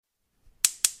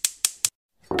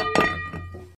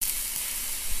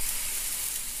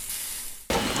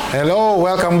Hello,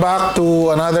 welcome back to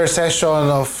another session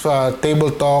of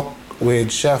Table Talk with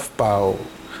Chef Pao.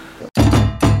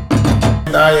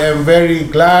 I am very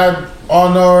glad,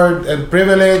 honored, and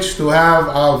privileged to have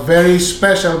a very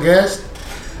special guest,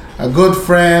 a good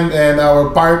friend and our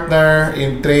partner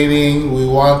in training. We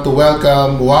want to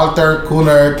welcome Walter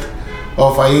Kunert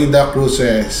of AIDA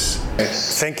Cruises.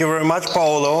 Thank you very much,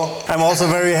 Paolo. I'm also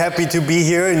very happy to be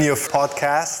here in your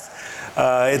podcast.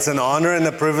 It's an honor and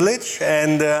a privilege,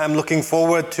 and I'm looking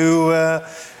forward to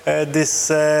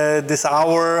this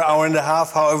hour and a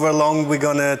half, however long we're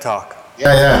gonna talk.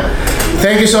 Yeah.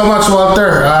 Thank you so much,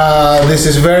 Walter. This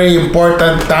is very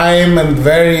important time and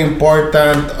very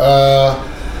important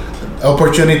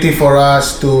opportunity for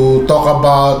us to talk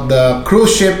about the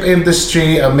cruise ship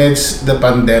industry amidst the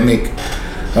pandemic.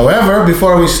 However,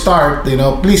 before we start,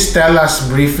 please tell us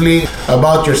briefly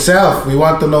about yourself. We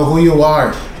want to know who you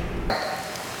are.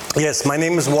 Yes, my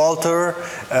name is Walter.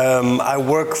 I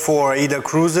work for AIDA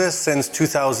Cruises since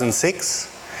 2006.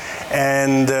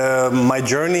 And my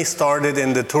journey started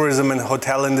in the tourism and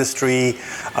hotel industry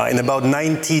in about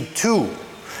 92.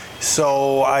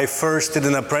 So I first did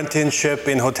an apprenticeship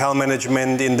in hotel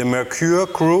management in the Mercure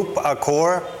Group,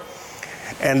 Accor.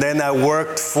 And then I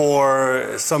worked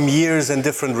for some years in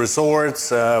different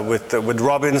resorts with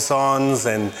Robinsons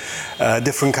and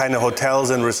different kind of hotels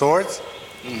and resorts.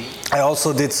 I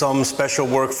also did some special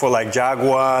work for like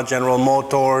Jaguar, General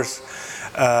Motors,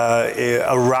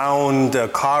 around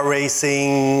car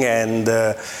racing, and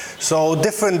so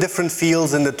different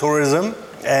fields in the tourism.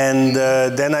 And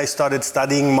then I started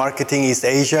studying marketing East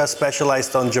Asia,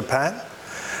 specialized on Japan,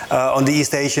 on the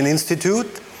East Asian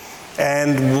Institute.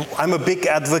 And I'm a big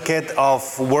advocate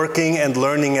of working and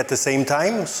learning at the same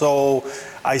time. So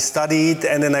I studied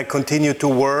and then I continued to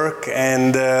work,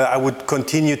 and I would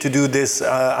continue to do this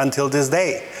until this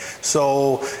day.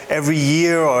 So every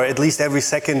year, or at least every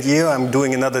second year, I'm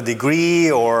doing another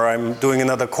degree or I'm doing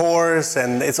another course,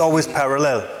 and it's always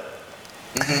parallel.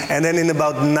 Mm-hmm. And then in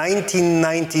about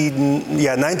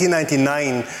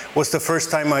 1999 was the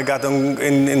first time I got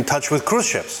in touch with cruise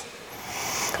ships.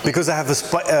 Because I have a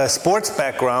sports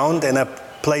background and I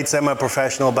played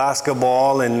semi-professional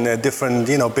basketball and different,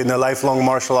 been a lifelong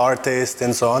martial artist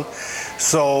and so on.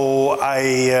 So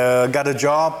I got a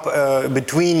job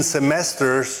between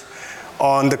semesters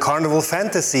on the Carnival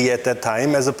Fantasy at that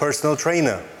time as a personal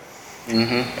trainer.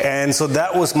 Mm-hmm. And so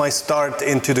that was my start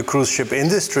into the cruise ship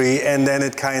industry, and then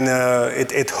it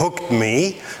hooked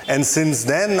me. And since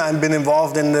then I've been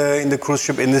involved in the cruise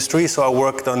ship industry. So I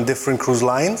worked on different cruise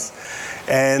lines.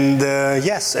 And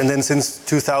and then since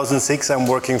 2006, I'm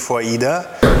working for AIDA.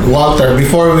 Walter,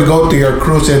 before we go to your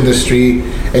cruise industry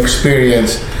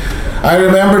experience, I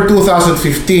remember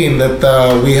 2015 that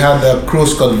we had a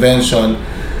cruise convention,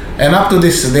 and up to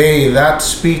this day, that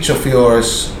speech of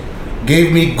yours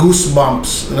gave me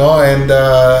goosebumps, and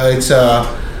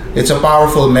it's a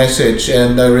powerful message.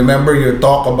 And I remember your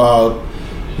talk about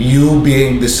you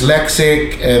being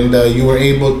dyslexic, and you were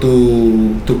able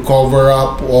to cover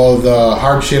up all the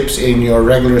hardships in your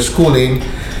regular schooling.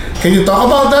 Can you talk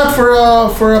about that for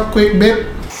a quick bit?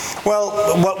 Well,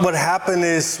 what happened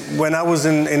is when I was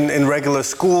in regular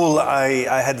school,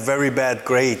 I had very bad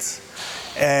grades.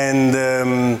 And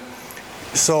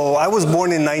so I was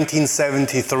born in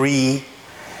 1973,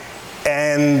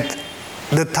 and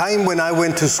the time when I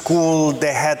went to school,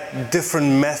 they had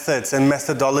different methods and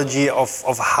methodology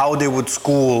of how they would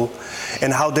school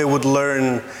and how they would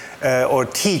learn or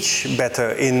teach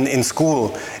better in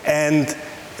school. And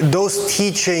those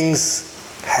teachings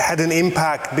had an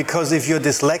impact, because if you're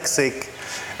dyslexic,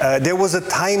 there was a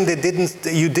time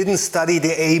you didn't study the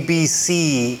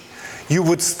ABC, you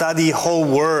would study whole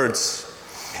words.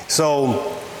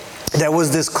 So there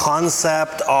was this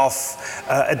concept of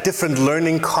a different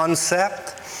learning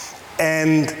concept,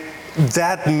 and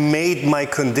that made my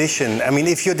condition. I mean,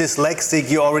 if you're dyslexic,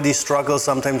 you already struggle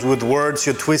sometimes with words,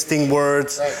 you're twisting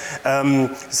words.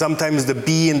 Right. Sometimes the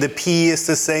B and the P is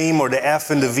the same, or the F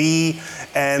and the V,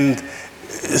 and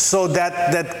so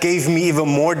that gave me even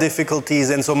more difficulties,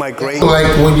 and so my grade.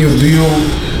 Like when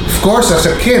of course, as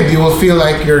a kid, you will feel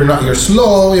like you're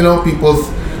slow. People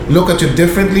look at you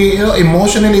differently.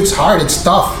 Emotionally, it's hard. It's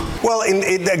tough. Well,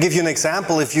 I'll give you an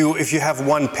example. If you have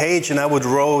one page, and I would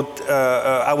write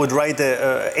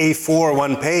a A4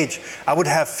 one page, I would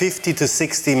have 50 to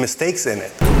 60 mistakes in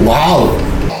it. Wow.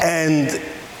 And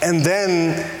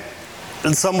then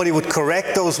somebody would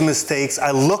correct those mistakes.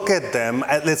 I look at them.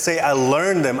 Let's say I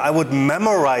learned them. I would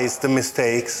memorize the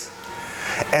mistakes.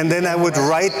 And then I would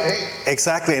write,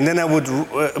 exactly, and then I would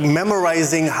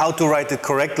memorizing how to write it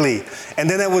correctly. And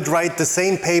then I would write the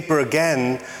same paper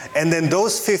again, and then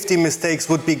those 50 mistakes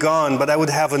would be gone, but I would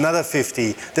have another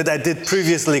 50 that I did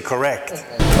previously correct.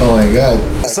 Oh my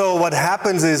God. So what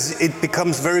happens is it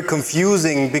becomes very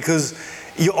confusing because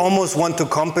you almost want to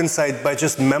compensate by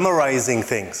just memorizing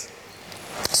things.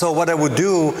 So what I would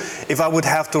do, if I would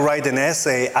have to write an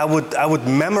essay, I would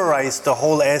memorize the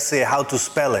whole essay, how to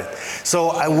spell it. So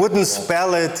I wouldn't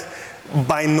spell it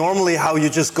by normally how you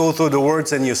just go through the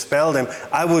words and you spell them.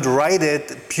 I would write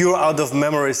it pure out of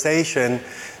memorization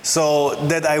so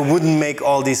that I wouldn't make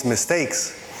all these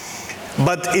mistakes.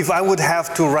 But if I would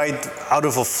have to write out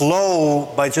of a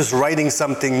flow by just writing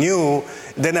something new,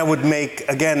 then I would make,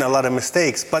 again, a lot of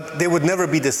mistakes. But they would never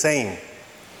be the same.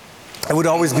 It would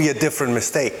always be a different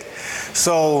mistake.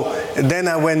 So then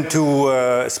I went to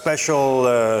a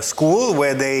special school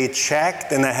where they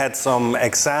checked, and I had some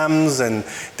exams, and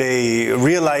they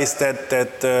realized that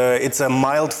it's a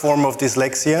mild form of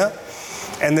dyslexia.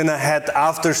 And then I had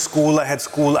school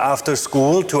after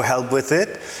school to help with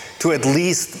it, to at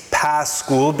least pass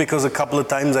school, because a couple of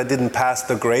times I didn't pass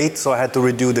the grade, so I had to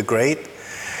redo the grade.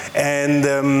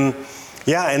 And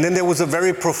yeah, and then there was a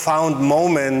very profound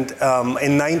moment.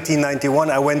 In 1991,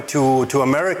 I went to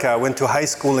America. I went to high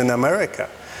school in America.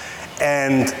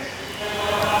 And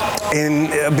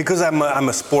because I'm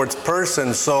a sports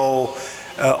person, so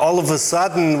all of a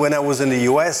sudden, when I was in the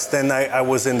US, then I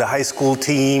was in the high school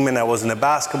team, and I was in the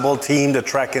basketball team, the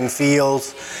track and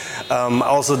fields,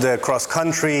 also the cross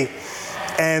country.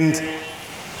 And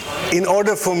in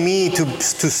order for me to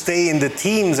stay in the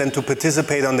teams and to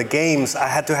participate on the games, I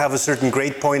had to have a certain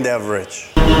grade point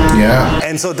average. Yeah.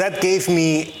 And so that gave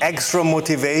me extra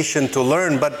motivation to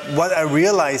learn. But what I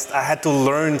realized, I had to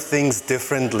learn things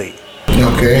differently.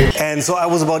 Okay. And so I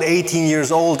was about 18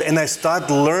 years old, and I started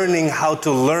learning how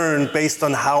to learn based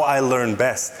on how I learn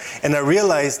best. And I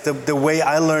realized that the way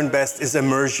I learn best is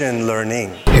immersion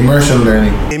learning. Immersion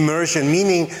learning. Immersion,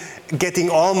 meaning getting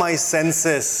all my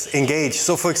senses engaged.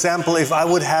 So for example, if I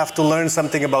would have to learn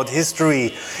something about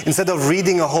history, instead of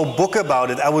reading a whole book about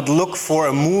it, I would look for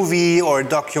a movie or a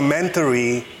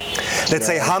documentary. Let's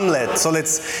say Hamlet. So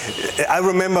I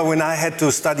remember when I had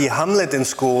to study Hamlet in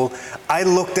school, I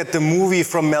looked at the movie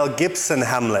from Mel Gibson,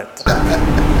 Hamlet.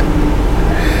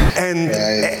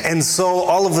 And so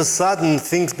all of a sudden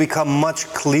things become much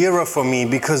clearer for me,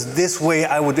 because this way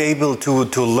I would be able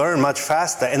to learn much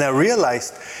faster. And I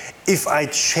realized if I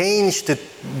change the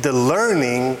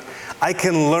learning, I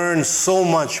can learn so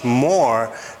much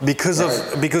more because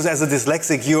as a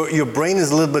dyslexic, your brain is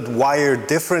a little bit wired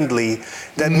differently.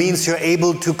 That means you're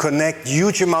able to connect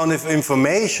huge amount of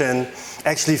information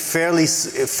actually fairly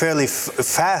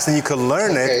fast, and you can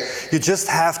learn it. You just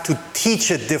have to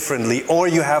teach it differently, or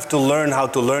you have to learn how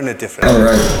to learn it differently. All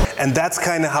right. And that's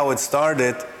kind of how it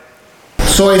started.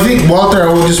 So I think, Walter,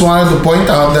 I just wanted to point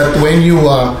out that when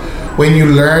you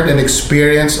learned and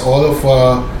experienced all of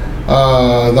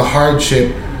the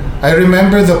hardship, I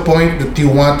remember the point that you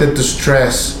wanted to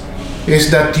stress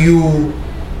is that you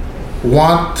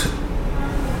want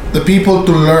the people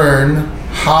to learn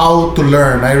how to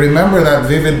learn. I remember that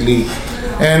vividly.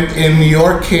 And in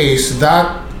your case,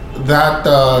 that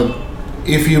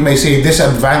if you may say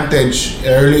disadvantage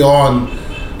early on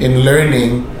in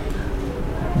learning,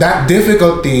 that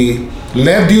difficulty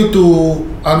led you to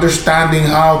understanding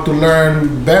how to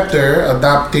learn better,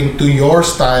 adapting to your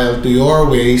style, to your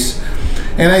ways.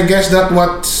 And I guess that's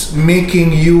what's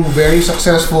making you very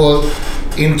successful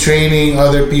in training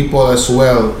other people as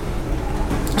well.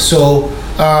 So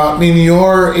in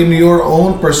your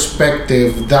own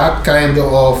perspective, that kind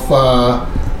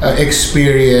of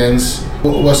experience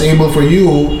was able for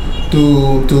you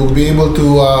to be able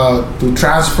to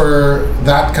transfer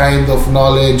that kind of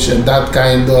knowledge and that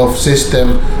kind of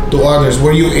system to others.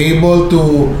 Were you able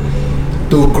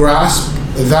to grasp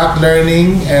that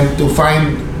learning and to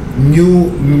find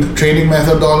new training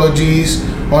methodologies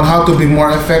on how to be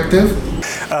more effective?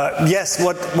 Yes.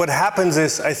 What happens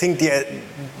is, I think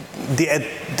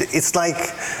it's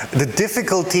like the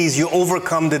difficulties, you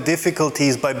overcome the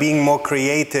difficulties by being more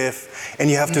creative, and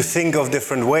you have to think of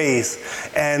different ways.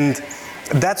 And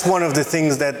that's one of the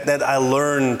things that I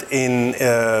learned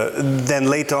then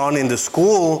later on in the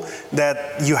school,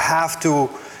 that you have to,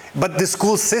 but the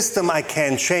school system I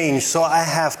can't change, so I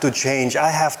have to change, I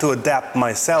have to adapt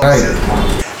myself.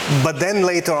 Right. But then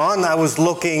later on I was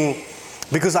looking,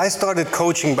 Because I started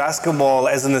coaching basketball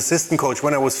as an assistant coach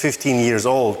when I was 15 years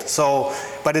old. So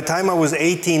by the time I was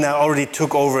 18, I already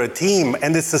took over a team.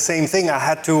 And it's the same thing. I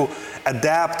had to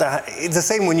adapt. It's the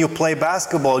same when you play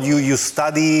basketball. You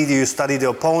study the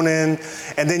opponent,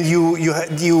 and then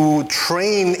you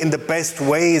train in the best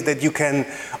ways that you can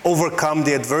overcome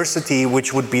the adversity,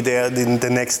 which would be the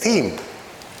next team.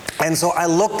 And so I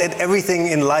looked at everything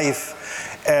in life.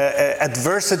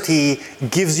 Adversity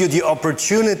gives you the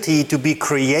opportunity to be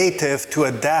creative, to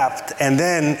adapt, and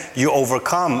then you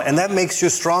overcome. And that makes you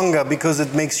stronger because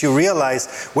it makes you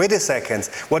realize, wait a second,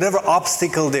 whatever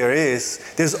obstacle there is,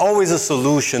 there's always a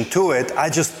solution to it. I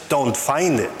just don't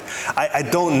find it. I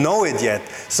don't know it yet.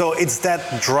 So it's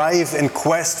that drive and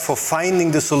quest for finding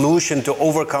the solution to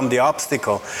overcome the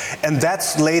obstacle. And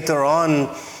that's later on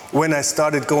when I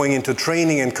started going into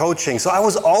training and coaching. So I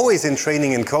was always in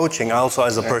training and coaching, also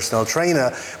as a personal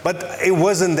trainer, but it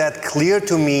wasn't that clear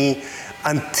to me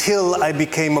until I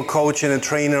became a coach and a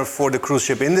trainer for the cruise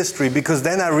ship industry, because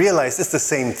then I realized it's the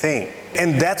same thing.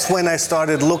 And that's when I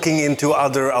started looking into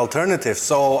other alternatives.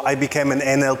 So I became an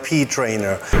NLP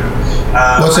trainer.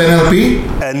 What's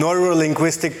NLP?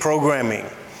 Neuro-linguistic programming.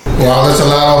 Wow, that's a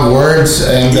lot of words,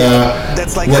 and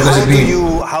that's like, what does it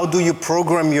mean? How do you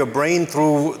program your brain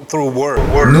through words?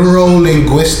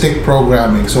 Neuro-linguistic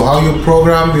programming. So how you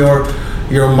program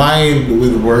your mind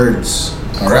with words.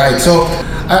 All right. So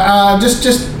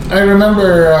I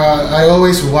remember I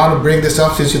always want to bring this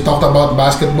up since you talked about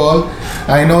basketball.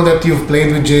 I know that you've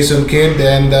played with Jason Kidd,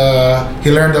 and he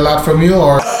learned a lot from you,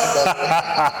 or?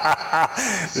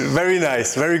 Very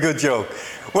nice, very good joke.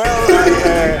 Well,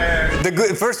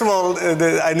 first of all,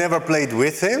 I never played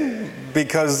with him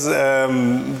because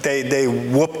they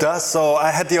whooped us. So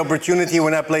I had the opportunity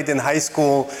when I played in high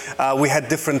school. We had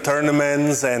different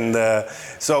tournaments, and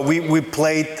so we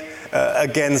played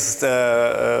against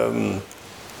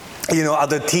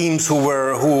other teams who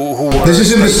were. This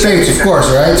is in the States, of course,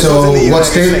 right? So what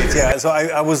state? States, yeah. So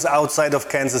I was outside of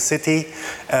Kansas City.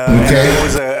 Okay. And there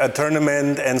was a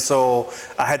tournament, and so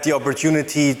I had the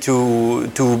opportunity to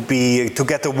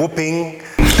get a whooping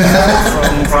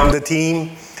from the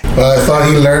team. Well, I thought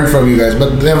he learned from you guys,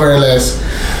 but nevertheless,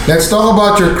 let's talk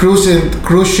about your cruise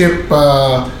ship.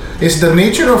 Is the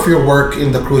nature of your work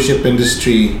in the cruise ship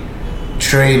industry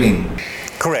training?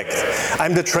 Correct.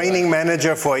 I'm the training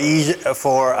manager for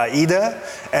AIDA,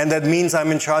 and that means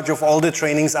I'm in charge of all the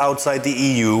trainings outside the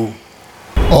EU.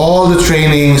 All the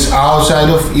trainings outside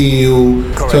of EU.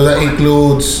 Correct. So that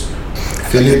includes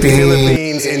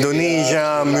Philippines,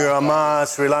 Indonesia, Myanmar,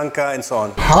 Sri Lanka, and so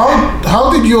on.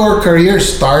 How did your career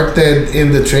started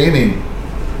in the training?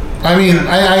 I mean,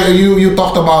 you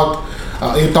talked about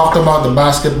the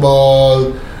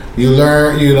basketball. You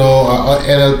learn,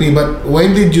 NLP, but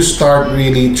when did you start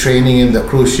really training in the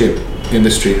cruise ship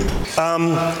industry?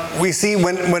 We see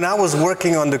when I was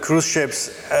working on the cruise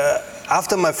ships,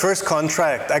 after my first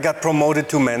contract, I got promoted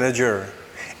to manager.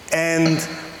 And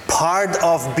part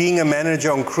of being a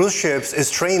manager on cruise ships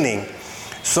is training.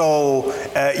 So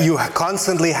you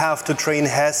constantly have to train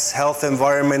health,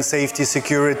 environment, safety,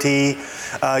 security.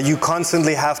 You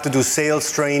constantly have to do sales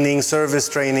training, service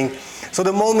training. So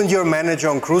the moment you're a manager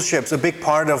on cruise ships, a big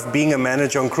part of being a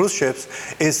manager on cruise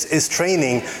ships is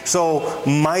training. So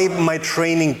my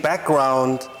training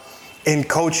background in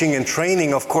coaching and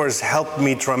training, of course, helped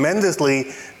me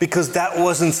tremendously, because that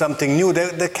wasn't something new.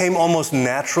 That came almost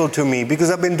natural to me, because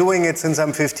I've been doing it since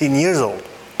I'm 15 years old.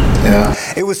 Yeah.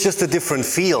 It was just a different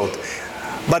field.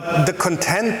 But the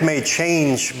content may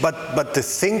change, but the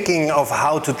thinking of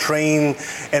how to train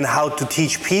and how to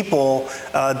teach people,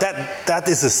 that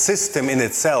is a system in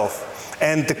itself.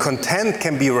 And the content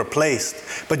can be replaced,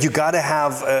 but you got to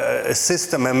have a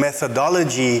system, a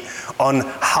methodology on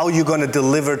how you're going to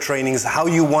deliver trainings, how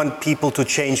you want people to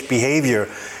change behavior.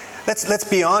 Let's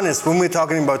be honest, when we're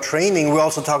talking about training, we're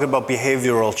also talking about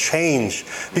behavioral change,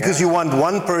 because you want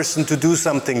one person to do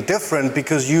something different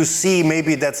because you see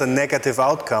maybe that's a negative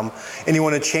outcome and you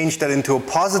want to change that into a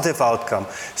positive outcome.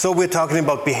 So we're talking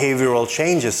about behavioral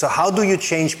changes. So how do you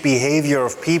change behavior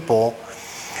of people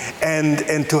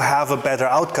and to have a better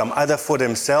outcome, either for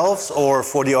themselves or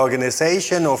for the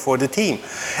organization or for the team?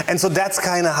 And so that's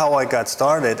kind of how I got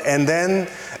started. And then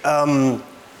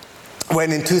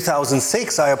when in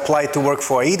 2006 I applied to work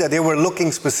for AIDA, they were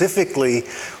looking specifically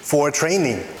for a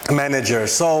training manager.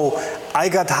 So I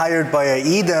got hired by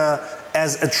AIDA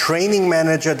as a training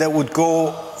manager that would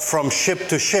go from ship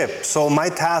to ship. So my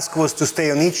task was to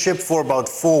stay on each ship for about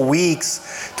 4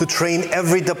 weeks to train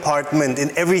every department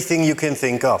in everything you can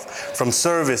think of, from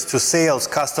service to sales,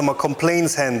 customer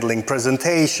complaints handling,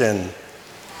 presentation.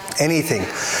 anything.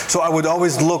 So I would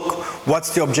always look,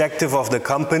 what's the objective of the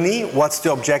company, what's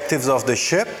the objectives of the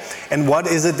ship, and what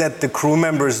is it that the crew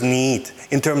members need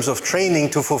in terms of training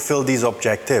to fulfill these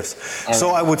objectives.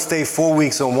 So I would stay 4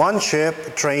 weeks on one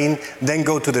ship, train, then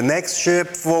go to the next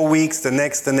ship, 4 weeks, the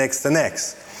next.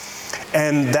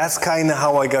 And that's kind of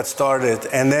how I got started.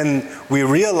 And then we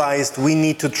realized we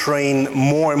need to train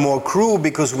more and more crew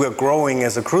because we're growing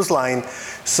as a cruise line.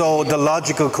 So the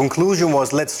logical conclusion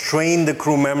was, let's train the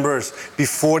crew members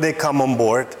before they come on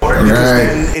board, because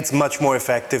then it's much more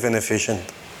effective and efficient.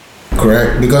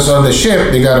 Correct, because on the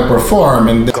ship they gotta perform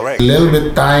and a little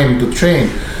bit time to train.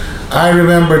 I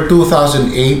remember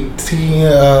 2018,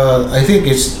 I think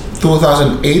it's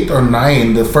 2008 or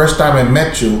 9, the first time I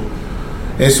met you.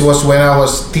 This was when I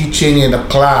was teaching in a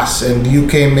class and you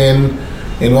came in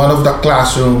one of the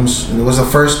classrooms. It was the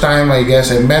first time I guess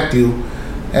I met you,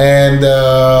 and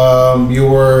you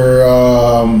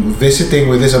were visiting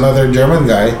with this another German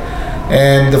guy,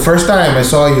 and the first time I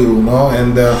saw you,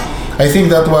 and I think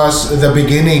that was the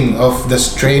beginning of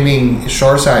this training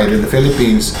shoreside in the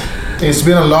Philippines. It's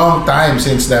been a long time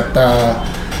since that.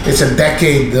 It's a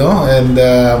decade, and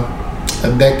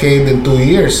a decade and 2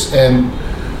 years. And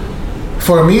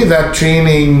for me, that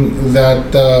training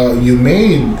that you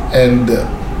made and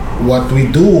what we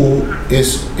do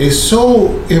is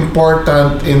so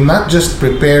important in not just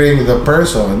preparing the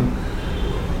person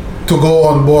to go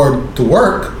on board to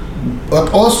work,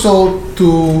 but also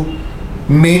to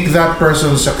make that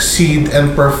person succeed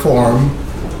and perform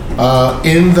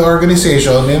in the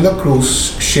organization, in the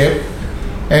cruise ship,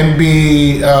 and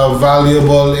be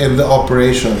valuable in the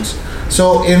operations.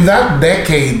 So in that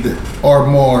decade or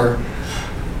more,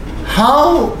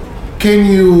 how can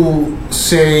you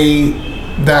say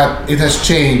that it has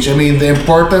changed? I mean, the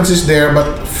importance is there,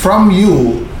 but from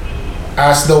you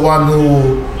as the one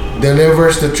who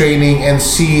delivers the training and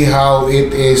see how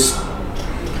it is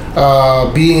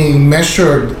being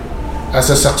measured as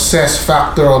a success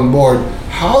factor on board,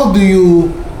 how do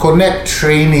you connect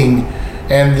training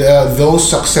and those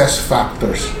success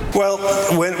factors? Well,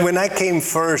 when I came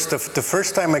first, the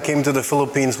first time I came to the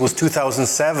Philippines was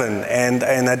 2007, and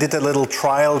I did a little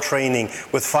trial training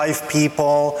with 5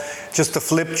 people, just a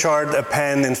flip chart, a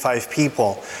pen, and 5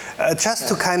 people, just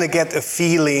to kind of get a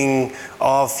feeling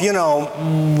of,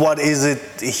 what is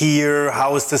it here,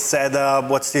 how is the setup,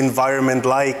 what's the environment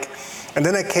like. And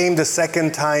then I came the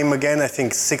second time again, I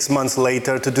think 6 months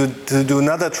later, to do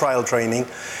another trial training,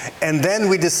 and then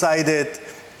we decided.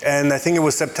 And I think it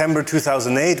was September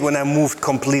 2008 when I moved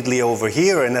completely over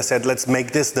here, and I said, let's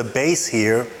make this the base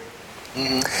here.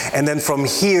 Mm-hmm. And then from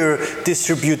here,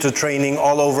 distribute the training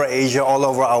all over Asia, all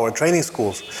over our training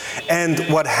schools. And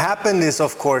what happened is,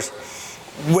 of course,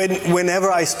 whenever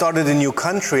I started a new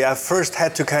country, I first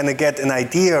had to kind of get an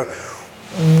idea,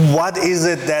 what is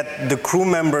it that the crew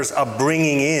members are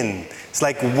bringing in? It's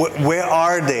like, where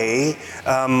are they?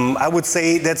 I would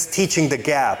say that's teaching the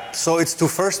gap. So it's to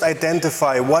first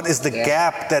identify what is the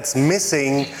gap that's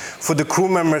missing for the crew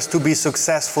members to be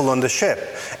successful on the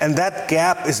ship. And that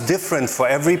gap is different for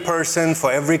every person,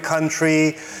 for every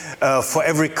country, for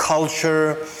every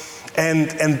culture.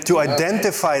 And to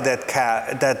identify that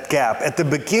gap. At the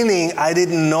beginning, I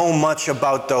didn't know much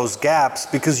about those gaps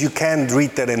because you can't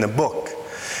read that in a book.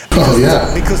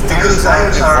 Because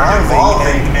times are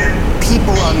evolving and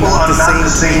people are not the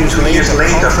same 2 years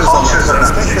later. Cultures are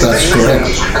not the same. That's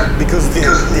correct. Because the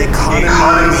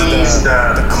economy,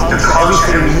 the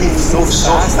culture, everything moves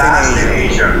so fast in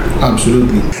Asia.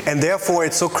 Absolutely. And therefore,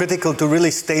 it's so critical to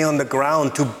really stay on the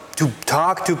ground, to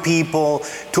talk to people,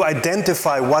 to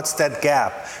identify what's that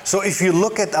gap. So if you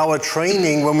look at our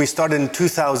training when we started in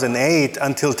 2008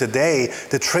 until today,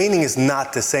 the training is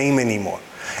not the same anymore.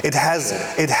 It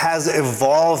has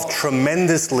evolved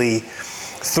tremendously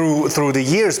through the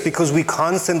years because we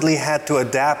constantly had to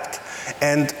adapt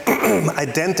and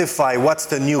identify what's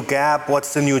the new gap,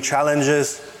 what's the new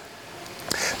challenges.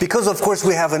 Because of course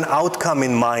we have an outcome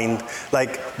in mind,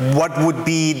 like what would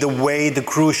be the way the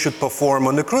crew should perform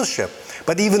on the cruise ship.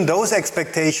 But even those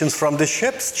expectations from the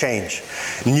ships change.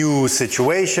 New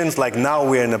situations, like now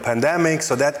we're in a pandemic,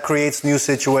 so that creates new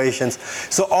situations.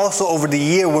 So also over the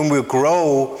year when we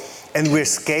grow and we're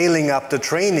scaling up the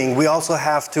training, we also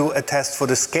have to attest for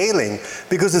the scaling,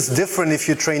 because it's different if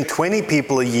you train 20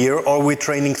 people a year or we're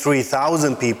training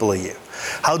 3,000 people a year.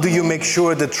 How do you make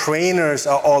sure the trainers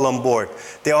are all on board?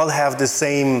 They all have the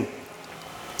same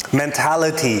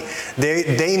mentality.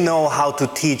 They know how to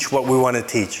teach what we want to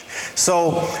teach.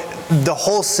 So the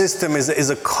whole system is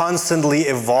a constantly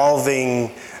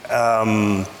evolving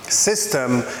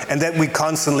system, and that we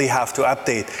constantly have to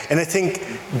update. And I think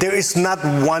there is not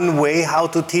one way how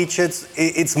to teach it.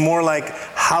 It's more like,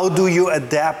 how do you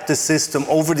adapt the system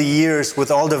over the years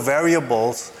with all the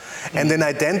variables, and then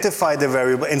identify the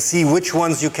variable and see which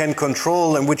ones you can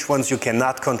control and which ones you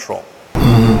cannot control.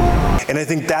 And I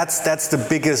think that's the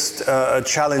biggest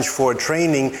challenge for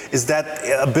training, is that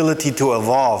ability to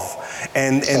evolve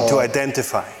and to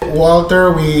identify.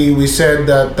 Walter, we said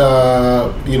that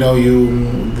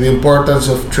the importance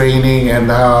of training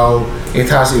and how it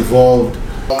has evolved.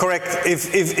 Correct.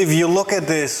 If you look at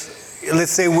this,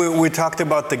 let's say we talked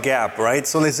about the gap, right?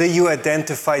 So let's say you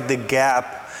identified the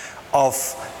gap of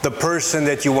the person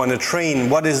that you want to train.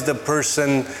 What is the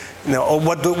person, or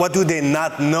what do they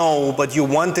not know, but you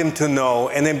want them to know,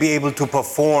 and then be able to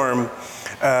perform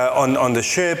on the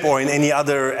ship or in any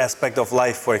other aspect of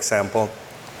life, for example.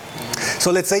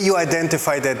 So let's say you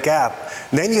identify that gap.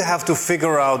 Then you have to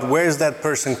figure out, where is that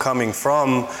person coming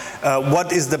from,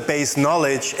 what is the base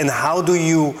knowledge, and how do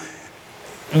you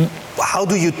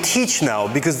teach now?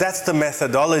 Because that's the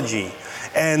methodology.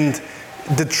 And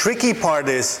the tricky part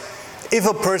is, if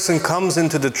a person comes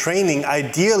into the training,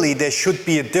 ideally there should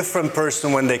be a different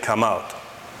person when they come out.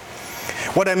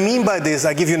 What I mean by this,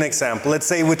 I'll give you an example. Let's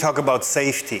say we talk about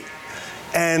safety.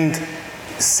 And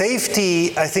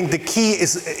safety, I think the key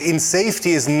in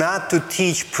safety is not to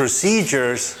teach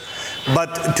procedures,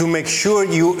 but to make sure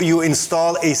you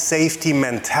install a safety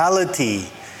mentality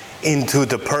into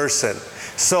the person,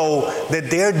 so that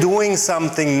they're doing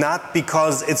something not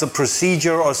because it's a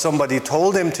procedure or somebody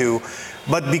told them to,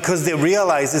 but because they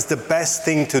realize it's the best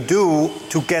thing to do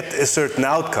to get a certain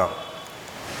outcome.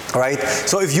 Right?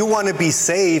 So if you want to be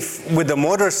safe with a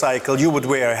motorcycle, you would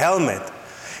wear a helmet.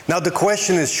 Now the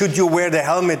question is, should you wear the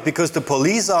helmet because the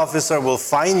police officer will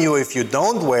fine you if you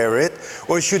don't wear it,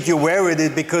 or should you wear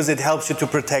it because it helps you to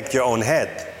protect your own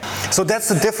head? So that's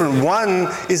the difference. One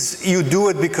is you do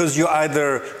it because you're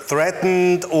either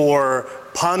threatened or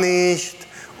punished,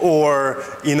 or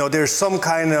there's some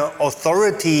kind of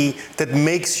authority that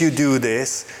makes you do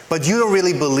this, but you don't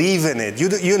really believe in it.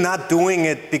 You're not doing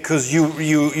it because you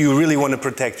really want to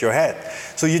protect your head.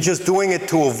 So you're just doing it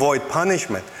to avoid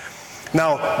punishment.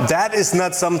 Now, that is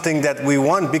not something that we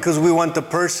want, because we want the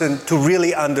person to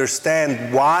really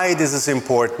understand why this is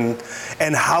important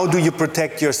and how do you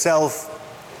protect yourself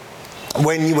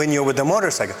when you're with a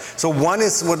motorcycle. So one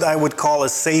is what I would call a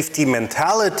safety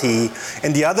mentality,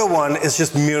 and the other one is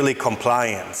just merely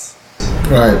compliance.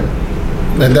 Right.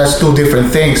 And that's two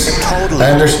different things. Totally.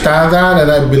 I understand that, and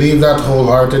I believe that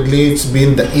wholeheartedly. It's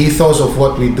been the ethos of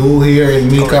what we do here in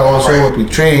Mika, also what we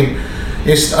train,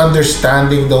 is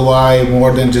understanding the why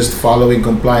more than just following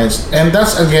compliance. And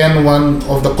that's again one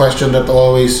of the questions that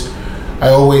I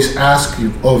always ask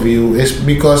of you, is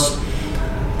because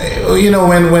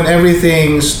when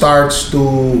everything starts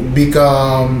to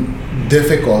become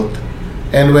difficult,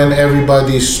 and when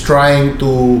everybody's trying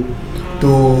to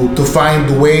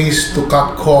find ways to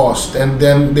cut costs, and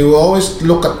then they will always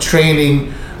look at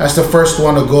training as the first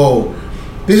one to go.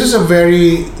 This is a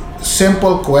very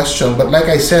simple question, but like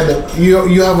I said,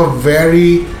 you have a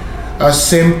very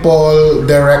simple,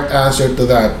 direct answer to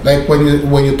that. Like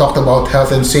when you talked about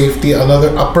health and safety,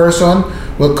 a person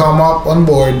will come up on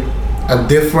board a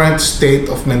different state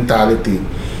of mentality.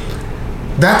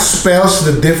 That spells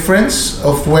the difference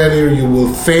of whether you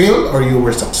will fail or you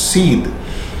will succeed.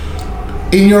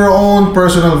 In your own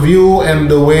personal view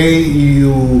and the way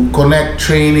you connect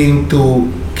training to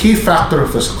key factor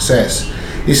of a success,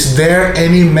 is there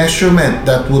any measurement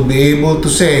that would be able to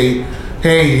say,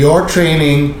 hey, your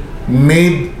training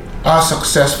made us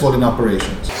successful in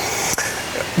operations?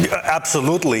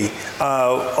 Absolutely.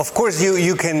 Of course,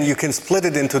 you can split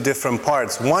it into different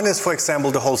parts. One is, for example,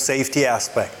 the whole safety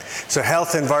aspect. So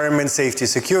health, environment, safety,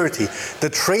 security. The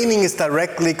training is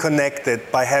directly connected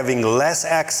by having less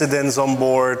accidents on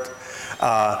board,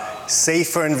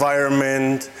 safer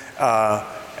environment.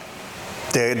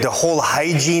 The whole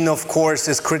hygiene, of course,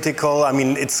 is critical. I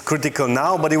mean, it's critical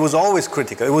now, but it was always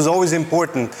critical. It was always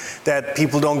important that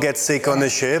people don't get sick on the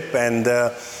ship, and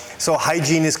so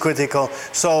hygiene is critical.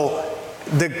 So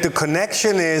the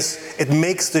connection is, it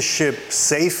makes the ship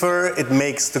safer, it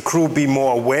makes the crew be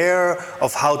more aware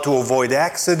of how to avoid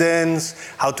accidents,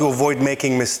 how to avoid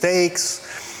making mistakes.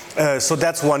 So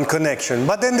that's one connection.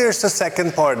 But then there's the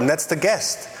second part, and that's the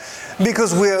guest.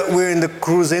 Because we're in the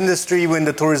cruise industry, we're in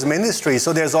the tourism industry,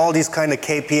 so there's all these kind of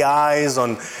KPIs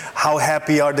on how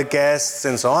happy are the guests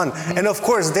and so on. And of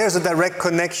course, there's a direct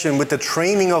connection with the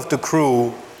training of the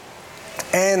crew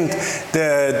and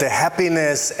the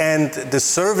happiness and the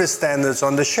service standards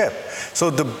on the ship. So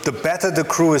the better the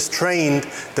crew is trained,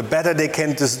 the better they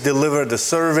can just deliver the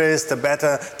service, the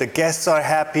better the guests are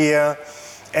happier,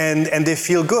 and they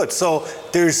feel good. So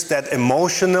there's that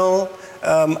emotional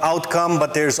outcome,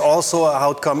 but there's also an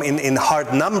outcome in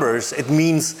hard numbers. It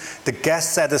means the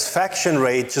guest satisfaction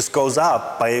rate just goes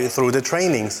up through the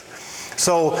trainings.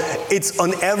 So it's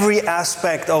on every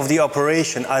aspect of the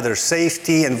operation, either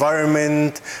safety,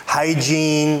 environment,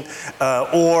 hygiene,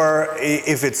 or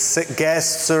if it's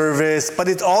guest service, but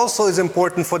it also is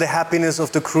important for the happiness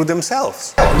of the crew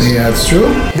themselves. Yeah, that's true.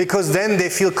 Because then they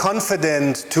feel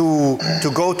confident to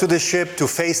go to the ship, to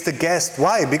face the guest.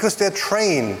 Why? Because they're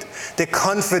trained, they're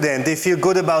confident, they feel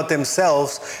good about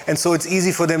themselves, and so it's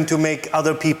easy for them to make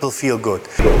other people feel good.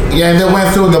 Yeah, and they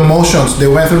went through the motions.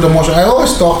 I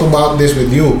always talked about this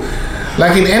with you.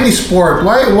 Like in any sport,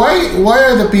 why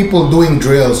are the people doing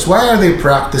drills? Why are they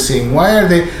practicing? Why are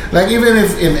they, like, even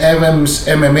if in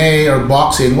MMA or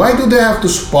boxing, why do they have to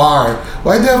spar?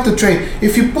 Why do they have to train?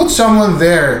 If you put someone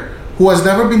there who has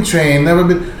never been trained,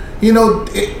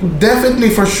 definitely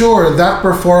for sure that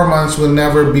performance will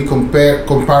never be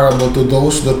comparable to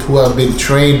those who have been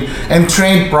trained and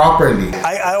trained properly.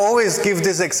 I always give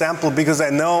this example because I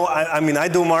know, I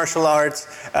do martial arts,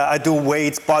 I do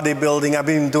weights, bodybuilding, I've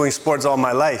been doing sports all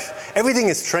my life. Everything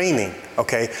is training,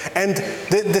 okay? And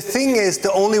the thing is,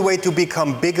 the only way to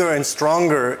become bigger and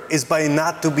stronger is by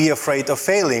not to be afraid of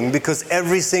failing, because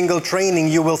every single training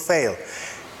you will fail.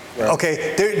 Right.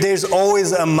 Okay, there's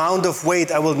always an amount of weight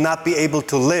I will not be able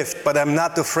to lift, but I'm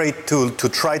not afraid to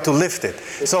try to lift it.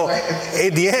 So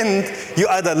at the end, you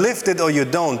either lift it or you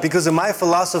don't, because in my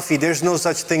philosophy, there's no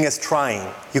such thing as trying.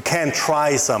 You can't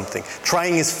try something.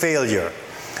 Trying is failure.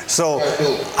 So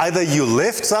either you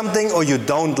lift something or you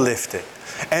don't lift it.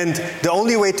 And the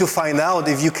only way to find out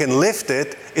if you can lift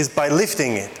it is by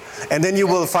lifting it. And then you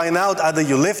will find out either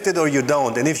you lift it or you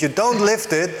don't. And if you don't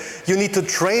lift it, you need to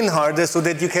train harder so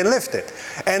that you can lift it.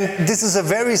 And this is a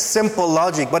very simple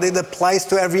logic, but it applies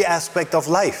to every aspect of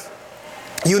life.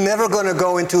 You're never going to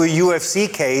go into a UFC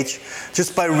cage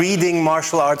just by reading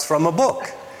martial arts from a book,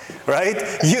 right?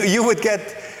 You would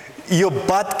get your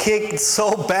butt kicked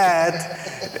so bad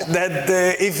that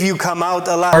if you come out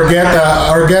alive, or get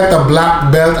a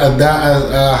black belt at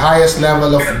the highest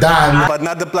level of Dan, but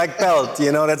not the black belt,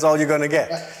 that's all you're going to get.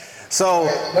 So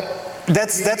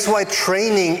that's why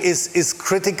training is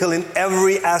critical in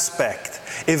every aspect.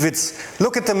 If it's,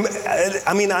 look at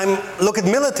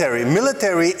military.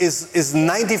 Military is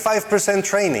 95%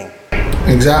 training.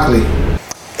 Exactly.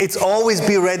 It's always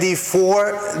be ready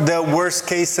for the worst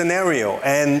case scenario,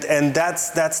 and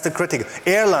that's the critical.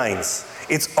 Airlines,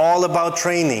 it's all about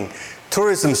training.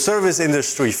 Tourism, service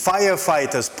industry,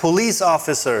 firefighters, police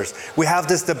officers. We have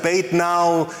this debate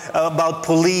now about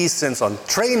police and so on.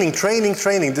 Training.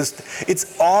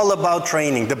 It's all about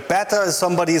training. The better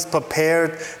somebody is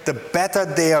prepared, the better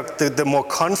they are, the more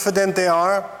confident they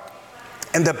are,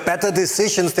 and the better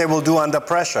decisions they will do under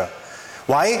pressure.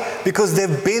 Why? Because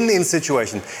they've been in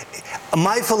situations.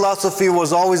 My philosophy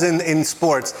was always in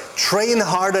sports, train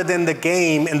harder than the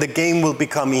game and the game will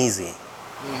become easy.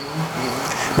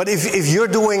 But if you're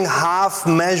doing half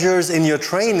measures in your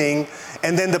training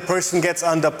and then the person gets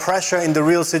under pressure in the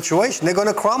real situation, they're going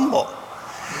to crumble.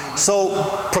 So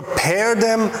prepare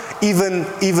them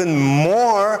even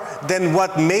more than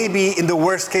what maybe in the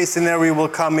worst case scenario will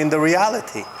come in the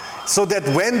reality. So that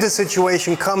when the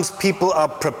situation comes, people are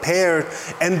prepared,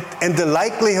 and the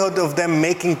likelihood of them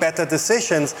making better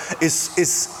decisions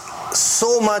is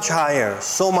so much higher.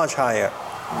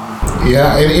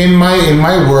 Yeah, in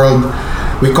my world,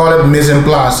 we call it mise en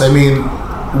place. I mean,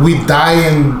 we die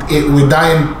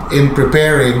in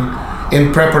preparing,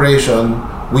 in preparation.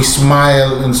 We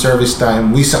smile in service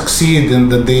time. We succeed in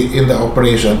the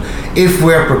operation if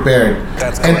we're prepared.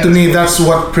 And to me, that's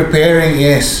what preparing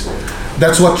is.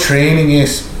 That's what training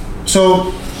is.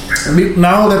 So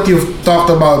now that you've talked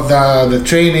about the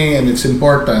training and its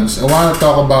importance, I want to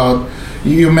talk about,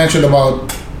 you mentioned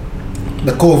about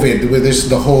the COVID, with this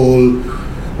the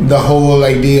whole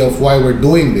idea of why we're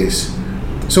doing this.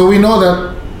 So we know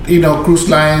that cruise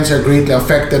lines are greatly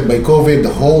affected by COVID.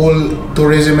 The whole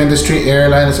tourism industry,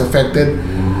 airline is affected.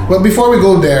 But before we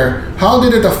go there, how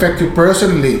did it affect you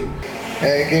personally?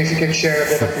 If you can share a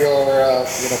bit of your,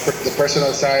 the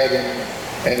personal side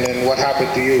and then what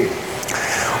happened to you.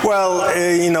 Well,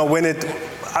 when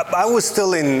I was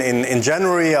still in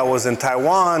January, I was in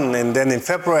Taiwan, and then in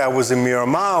February I was in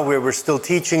Miramar. We were still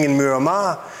teaching in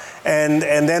Miramar, and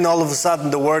then all of a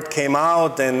sudden the word came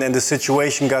out, and the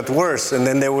situation got worse, and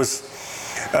then there was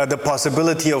the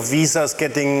possibility of visas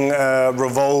getting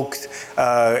revoked,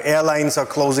 airlines are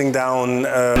closing down.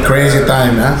 Crazy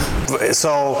time, huh?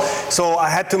 So I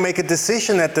had to make a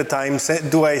decision at the time.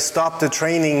 Do I stop the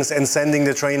trainings and sending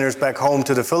the trainers back home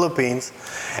to the Philippines,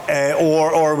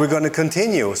 or are we going to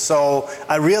continue? So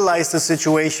I realized the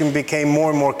situation became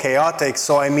more and more chaotic,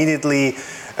 so I immediately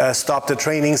stopped the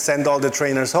training, sent all the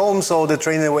trainers home, so the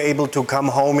trainers were able to come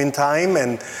home in time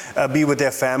and be with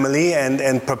their family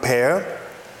and prepare.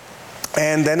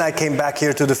 And then I came back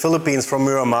here to the Philippines from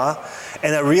Miramar,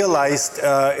 and I realized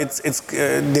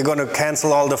they're going to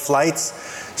cancel all the flights.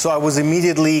 So I was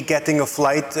immediately getting a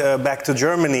flight back to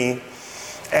Germany,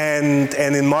 and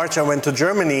in March I went to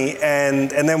Germany,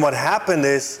 and then what happened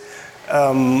is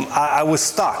I was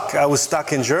stuck. I was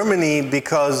stuck in Germany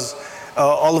because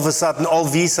all of a sudden all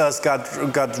visas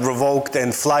got revoked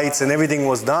and flights and everything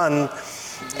was done.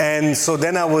 And so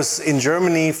then I was in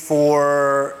Germany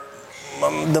for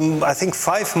I think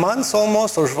 5 months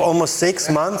almost, or almost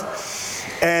 6 months,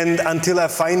 and until I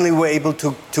finally were able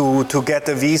to get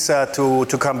a visa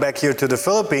to come back here to the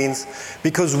Philippines,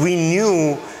 because we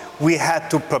knew we had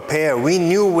to prepare. We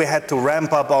knew we had to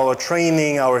ramp up our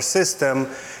training, our system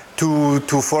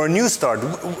for a new start.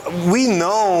 We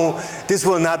know this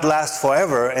will not last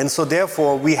forever, and so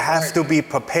therefore we have to be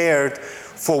prepared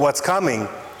for what's coming.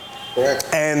 Correct.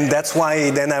 And that's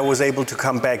why then I was able to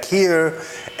come back here,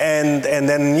 and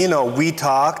then, you know, we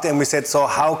talked and we said, so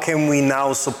how can we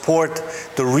now support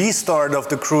the restart of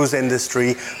the cruise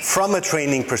industry from a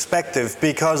training perspective?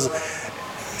 Because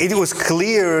it was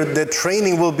clear that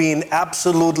training will be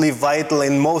absolutely vital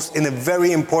in a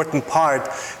very important part,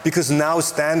 because now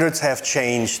standards have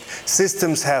changed,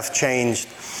 systems have changed.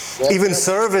 Even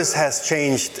service has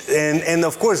changed, and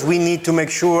of course we need to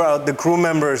make sure the crew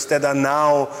members that are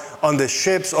now on the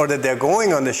ships or that they're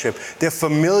going on the ship, they're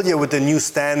familiar with the new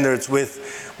standards,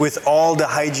 with all the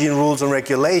hygiene rules and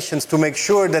regulations, to make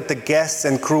sure that the guests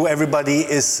and crew, everybody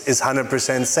is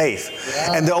 100% safe.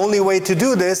 Yeah. And the only way to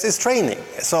do this is training.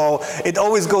 So it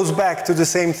always goes back to the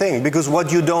same thing, because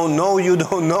what you don't know, you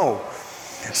don't know.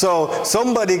 So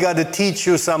somebody got to teach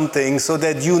you something so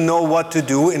that you know what to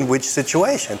do in which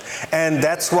situation. And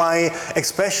that's why,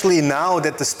 especially now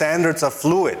that the standards are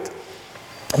fluid,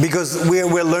 because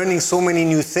we're learning so many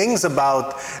new things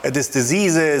about these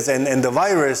diseases and the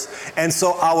virus, and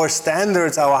so our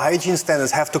standards, our hygiene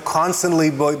standards, have to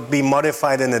constantly be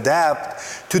modified and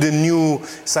adapt to the new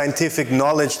scientific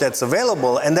knowledge that's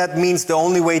available. And that means the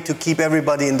only way to keep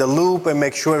everybody in the loop and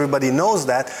make sure everybody knows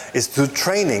that is through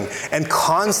training and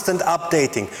constant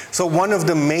updating. So one of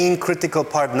the main critical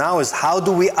part now is, how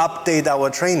do we update our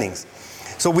trainings?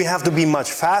 So we have to be much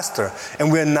faster,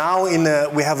 and we're now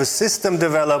we have a system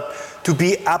developed to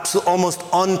be almost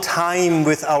on time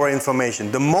with our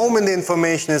information. The moment the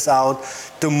information is out,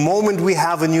 the moment we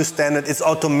have a new standard, it's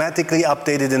automatically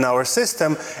updated in our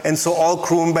system, and so all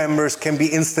crew members can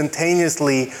be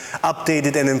instantaneously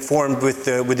updated and informed with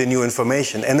the new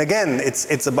information. And again,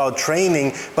 it's about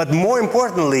training, but more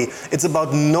importantly, it's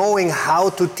about knowing how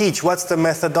to teach. What's the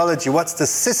methodology? What's the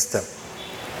system?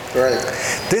 Right.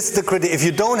 This is the critical. If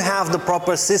you don't have the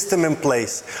proper system in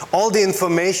place, all the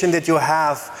information that you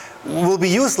have will be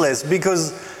useless,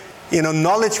 because, you know,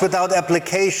 knowledge without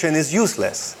application is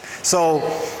useless. So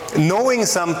knowing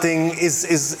something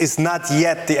is not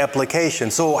yet the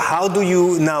application. So how do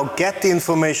you now get the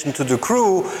information to the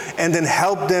crew and then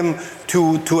help them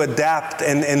to adapt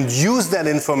and use that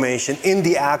information in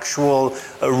the actual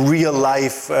real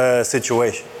life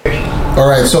situation? All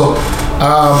right, so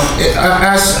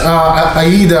as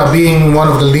AIDA being one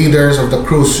of the leaders of the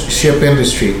cruise ship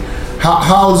industry,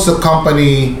 how is the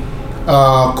company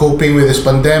coping with this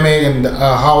pandemic, and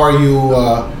how are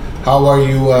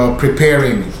you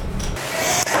preparing?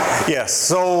 Yes,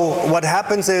 so what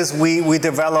happens is we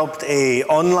developed a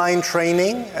online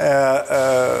training,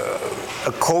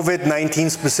 a COVID-19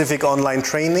 specific online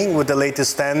training with the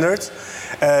latest standards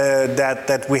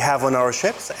that we have on our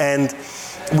ships. And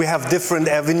we have different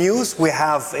avenues. We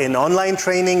have an online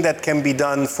training that can be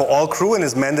done for all crew and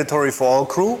is mandatory for all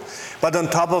crew. But on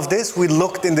top of this, we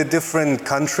looked in the different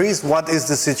countries, what is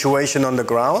the situation on the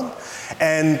ground.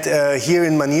 And here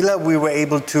in Manila, we were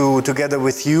able to, together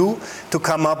with you, to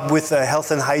come up with a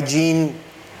health and hygiene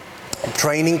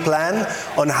training plan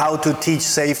on how to teach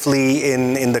safely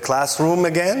in the classroom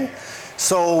again.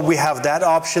 So we have that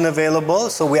option available,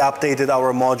 so we updated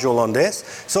our module on this.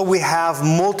 So we have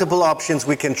multiple options.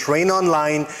 We can train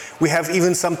online. We have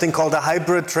even something called a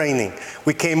hybrid training.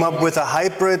 We came up with a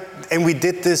hybrid, and we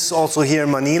did this also here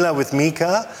in Manila with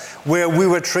Mika, where we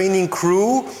were training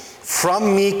crew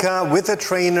from Mika with a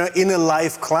trainer in a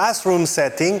live classroom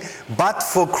setting, but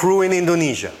for crew in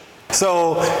Indonesia.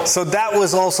 So that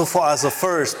was also for us a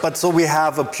first. But so we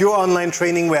have a pure online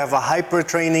training, we have a hyper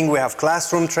training, we have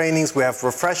classroom trainings, we have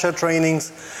refresher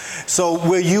trainings. So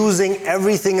we're using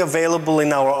everything available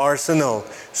in our arsenal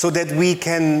so that we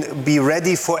can be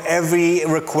ready for every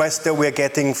request that we're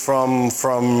getting from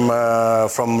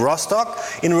Rostock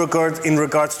in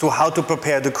regards to how to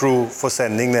prepare the crew for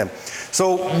sending them.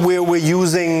 So we're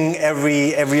using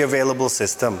every available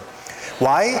system.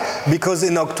 Why? Because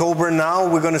in October now,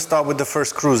 we're going to start with the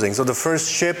first cruising. So the first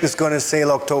ship is going to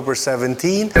sail October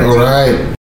 17. All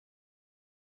right.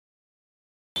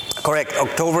 Correct.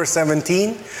 October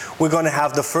 17, we're going to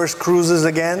have the first cruises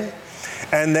again.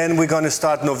 And then we're going to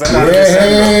start November,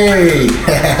 December.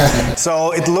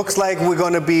 So it looks like we're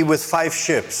going to be with 5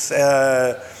 ships.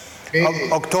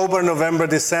 October, November,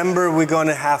 December, we're going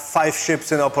to have 5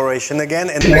 ships in operation again.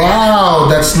 And wow,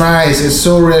 that's nice. It's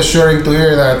so reassuring to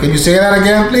hear that. Can you say that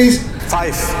again, please?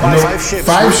 5 ships.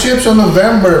 5 ships on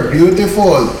November.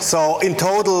 Beautiful. So in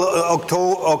total,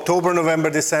 October, November,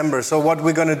 December. So what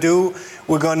we're going to do,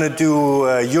 we're going to do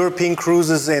European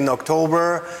cruises in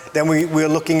October. Then we're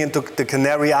looking into the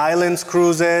Canary Islands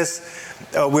cruises.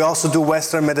 We also do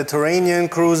Western Mediterranean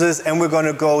cruises, and we're going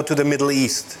to go to the Middle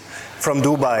East from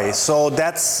Dubai. So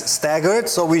that's staggered.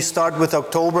 So we start with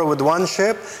October with 1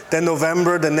 ship, then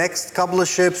November the next couple of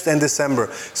ships, then December.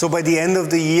 So by the end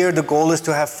of the year, the goal is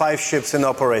to have 5 ships in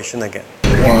operation again.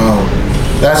 Wow,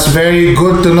 that's very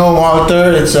good to know,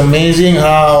 Walter. It's amazing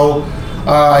how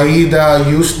AIDA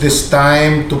used this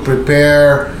time to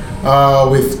prepare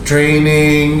with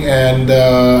training and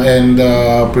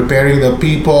preparing the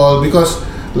people, because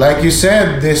like you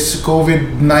said, this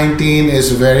COVID-19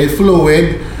 is very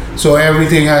fluid. So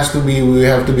everything has to be, we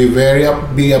have to be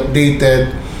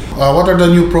updated. What are the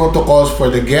new protocols for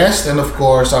the guests and of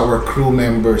course our crew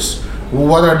members?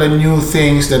 What are the new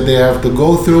things that they have to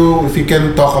go through? If you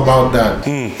can talk about that.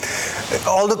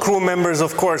 All the crew members,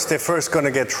 of course, they're first going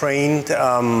to get trained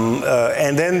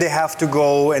and then they have to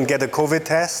go and get a COVID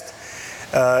test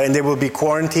and they will be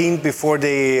quarantined before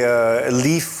they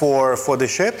leave for the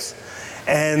ships.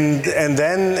 And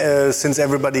then, since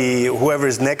everybody, whoever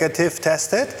is negative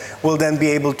tested, will then be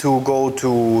able to go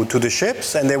to the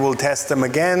ships, and they will test them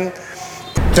again.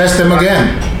 Test them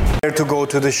again. To go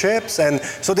to the ships, and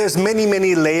so there's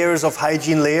many layers of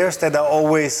hygiene layers that are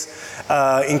always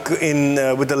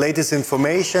with the latest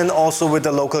information, also with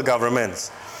the local governments.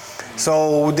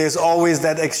 So there's always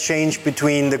that exchange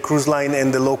between the cruise line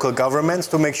and the local governments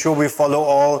to make sure we follow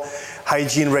all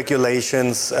hygiene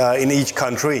regulations in each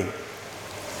country.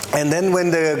 And then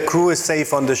when the crew is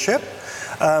safe on the ship,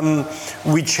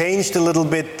 we changed a little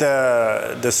bit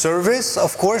the service.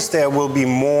 Of course, there will be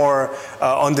more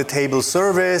on-the-table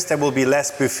service. There will be less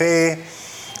buffet,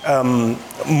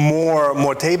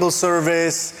 more table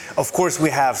service. Of course, we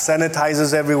have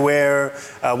sanitizers everywhere.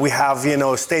 We have,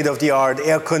 state-of-the-art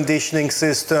air conditioning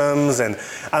systems. And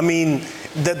I mean,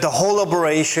 the whole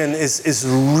operation is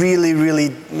really,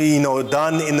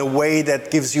 done in a way that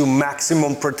gives you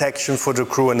maximum protection for the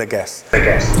crew and the guests.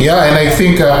 Yeah, and I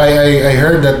think I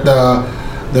heard that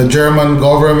the German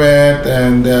government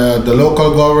and the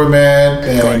local government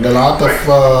and a lot of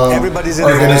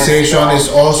organization is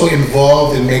also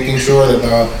involved in making sure that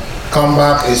the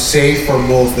comeback is safe for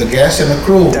both the guests and the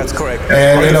crew. That's correct.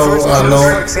 And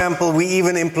for example, we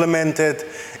even implemented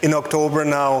in October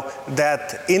now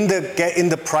that in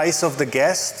the price of the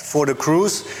guest for the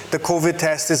cruise, the COVID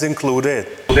test is included.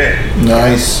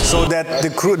 Nice. So that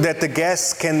the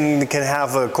guests can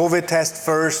have a COVID test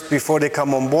first before they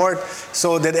come on board,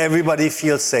 so that everybody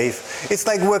feels safe. It's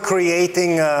like we're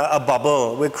creating a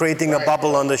bubble. We're creating a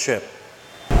bubble on the ship.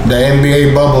 The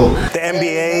NBA bubble. The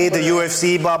NBA, the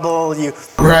UFC bubble.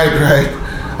 Right.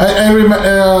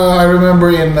 I remember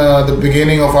in the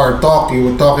beginning of our talk, you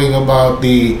were talking about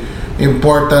the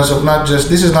importance of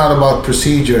this is not about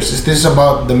procedures, this is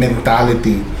about the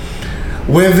mentality.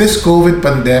 With this COVID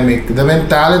pandemic, the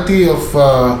mentality of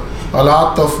a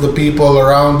lot of the people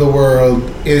around the world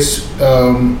is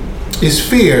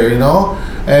fear,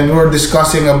 and we're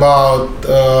discussing about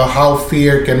how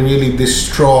fear can really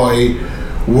destroy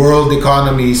world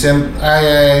economies. And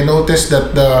I noticed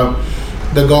that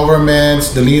the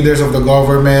governments, the leaders of the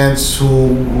governments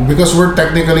because we're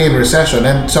technically in recession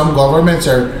and some governments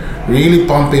are really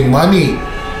pumping money,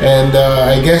 and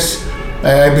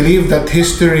I believe that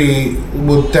history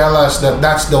would tell us that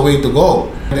that's the way to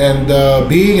go. And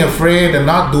being afraid and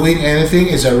not doing anything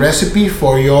is a recipe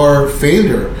for your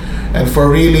failure and for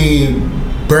really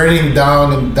burning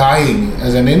down and dying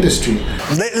as an industry.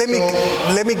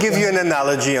 Let me give you an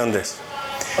analogy on this.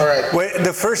 All right.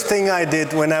 The first thing I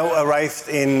did when I arrived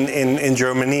in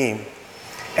Germany,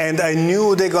 and I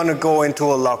knew they're going to go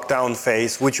into a lockdown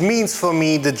phase, which means for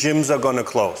me the gyms are going to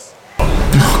close.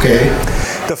 Okay.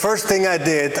 The first thing I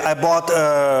did, I bought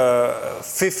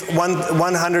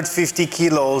 150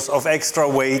 kilos of extra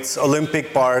weights,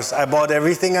 Olympic bars. I bought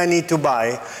everything I need to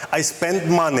buy. I spent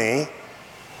money.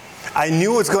 I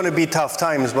knew it's going to be tough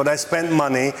times, but I spent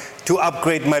money to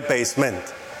upgrade my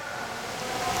basement.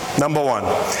 Number one.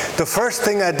 The first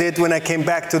thing I did when I came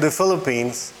back to the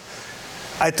Philippines,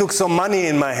 I took some money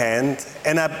in my hand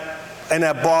and I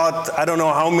bought, I don't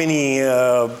know how many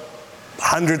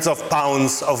hundreds of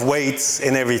pounds of weights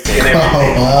and everything.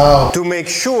 Oh, wow. To make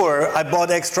sure, I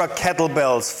bought extra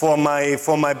kettlebells for my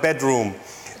bedroom.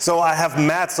 So I have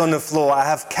mats on the floor, I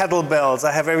have kettlebells,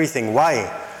 I have everything. Why?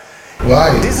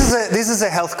 Why? This is a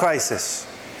health crisis.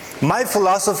 My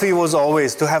philosophy was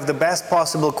always to have the best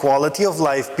possible quality of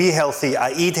life, be healthy.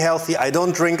 I eat healthy, I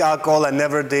don't drink alcohol, I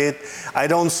never did. I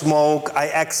don't smoke, I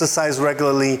exercise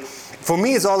regularly. For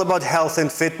me, it's all about health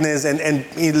and fitness and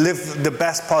live the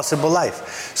best possible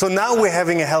life. So now we're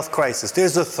having a health crisis.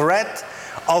 There's a threat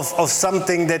of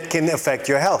something that can affect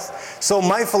your health. So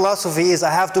my philosophy is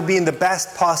I have to be in the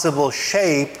best possible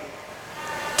shape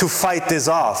to fight this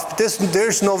off.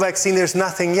 There's no vaccine, there's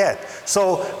nothing yet.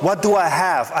 So what do I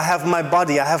have? I have my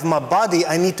body.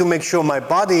 I need to make sure my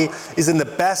body is in the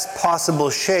best possible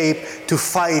shape to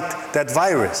fight that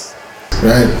virus.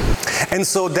 Right. And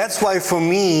so that's why for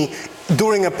me,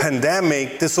 during a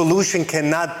pandemic, the solution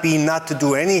cannot be not to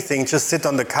do anything, just sit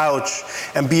on the couch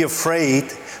and be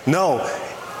afraid. No.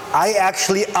 I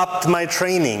actually upped my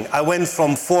training. I went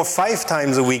from 4 or 5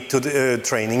 times a week to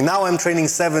training. Now I'm training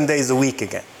 7 days a week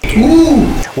again. Ooh.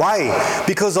 Why?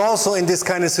 Because also in this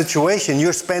kind of situation,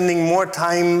 you're spending more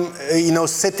time,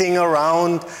 sitting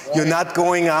around. You're not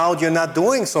going out. You're not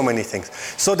doing so many things.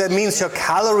 So that means your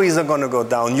calories are going to go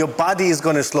down. Your body is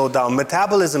going to slow down.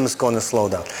 Metabolism is going to slow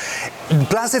down.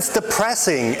 Plus, it's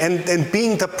depressing, and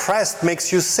being depressed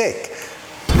makes you sick.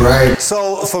 Right.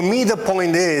 So for me, the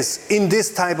point is, in this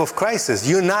type of crisis,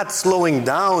 you're not slowing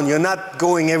down, you're not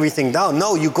going everything down.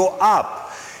 No, you go up.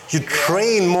 You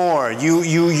train more,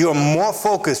 you're more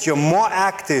focused, you're more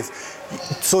active,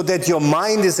 so that your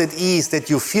mind is at ease, that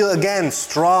you feel again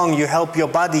strong, you help your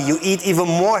body, you eat even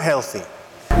more healthy.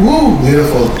 Ooh,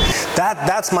 beautiful.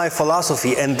 That's my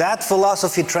philosophy, and that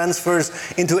philosophy transfers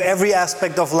into every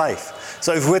aspect of life.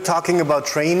 So if we're talking about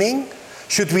training,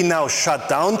 should we now shut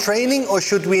down training or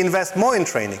should we invest more in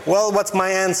training? Well, what's my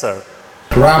answer?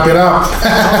 Wrap it up.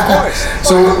 Of course.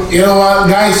 So, you know what,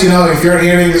 guys, if you're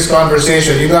hearing this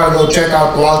conversation, you gotta go check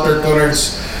out Walter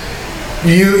Turner's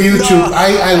YouTube. No.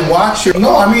 I watch it.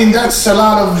 No, I mean, that's a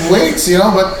lot of weights,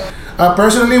 but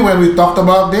personally, when we talked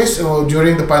about this,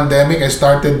 during the pandemic, I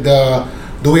started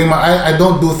doing I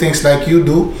don't do things like you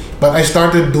do, but I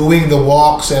started doing the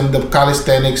walks and the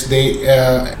calisthenics.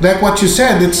 Like what you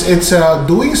said, it's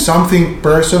doing something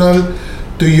personal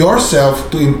to yourself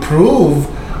to improve,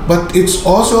 but it's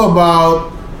also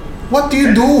about what do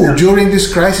you do during this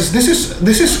crisis. This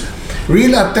is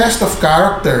really a test of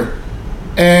character,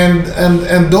 and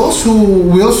those who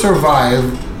will survive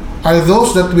are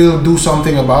those that will do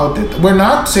something about it. We're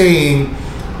not saying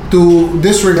to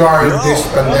disregard this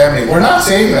pandemic. We're not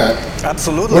saying that.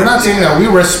 Absolutely. We're not saying that.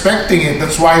 We're respecting it.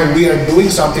 That's why we are doing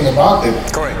something about it.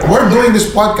 Correct. We're doing this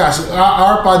podcast.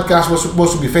 Our podcast was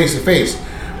supposed to be face to face,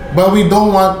 but we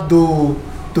don't want to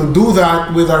do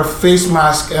that with our face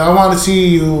mask. I want to see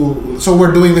you. So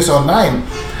we're doing this online.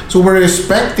 So we're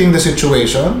respecting the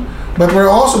situation, but we're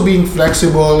also being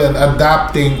flexible and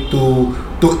adapting to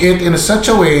it in such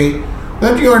a way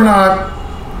that you're not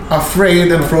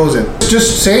afraid and frozen.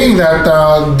 Just saying that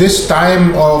this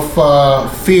time of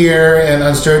fear and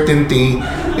uncertainty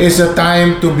is a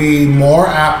time to be more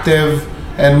active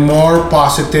and more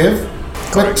positive,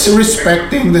 but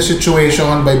respecting the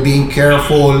situation by being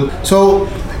careful. So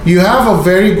you have a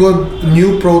very good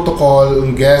new protocol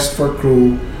and guest for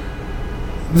crew.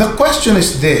 The question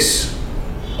is this: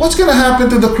 what's going to happen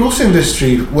to the cruise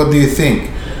industry? What do you think?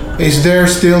 Is there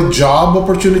still job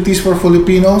opportunities for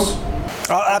Filipinos?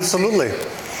 Oh, absolutely,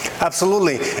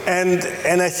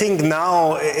 and I think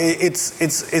now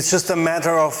it's just a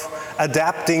matter of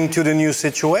adapting to the new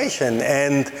situation.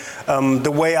 And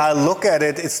the way I look at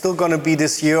it, it's still going to be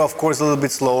this year, of course, a little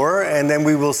bit slower, and then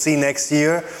we will see next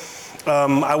year.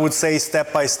 I would say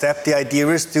step by step, the idea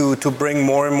is to bring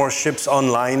more and more ships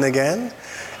online again.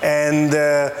 And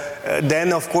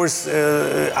then, of course,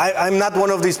 I'm not one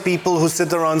of these people who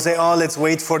sit around and say, oh, let's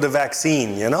wait for the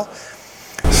vaccine,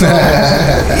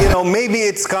 So, maybe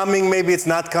it's coming, maybe it's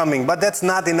not coming, but that's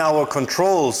not in our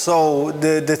control. So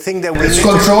the thing that we Let's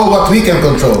control what we can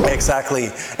control.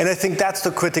 Exactly. And I think that's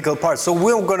the critical part. So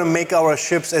we're going to make our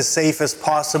ships as safe as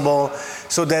possible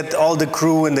so that all the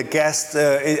crew and the guests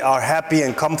are happy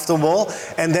and comfortable.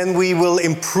 And then we will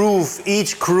improve.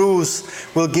 Each cruise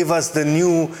will give us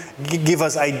give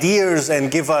us ideas and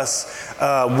give us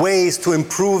ways to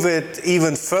improve it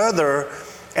even further.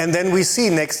 And then we see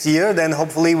next year, then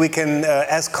hopefully we can,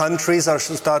 as countries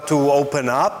start to open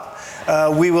up,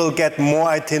 we will get more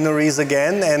itineraries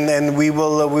again, and we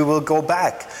will go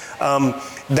back.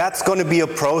 That's going to be a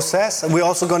process. We're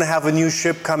also going to have a new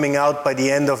ship coming out by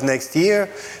the end of next year.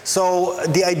 So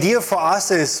the idea for us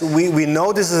is we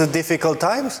know this is a difficult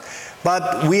times,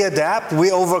 but we adapt, we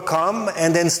overcome,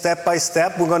 and then step by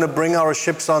step we're going to bring our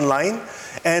ships online.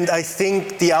 And I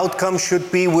think the outcome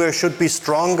should be we should be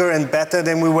stronger and better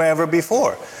than we were ever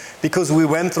before. Because we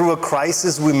went through a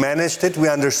crisis, we managed it, we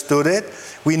understood it,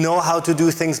 we know how to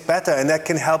do things better, and that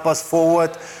can help us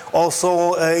forward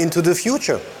also into the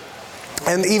future.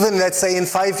 And even, let's say, in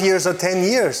 5 years or 10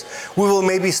 years, we will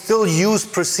maybe still use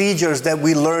procedures that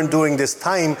we learned during this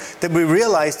time that we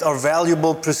realized are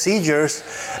valuable procedures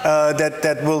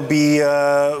that will be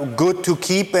good to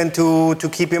keep and to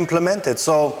keep implemented.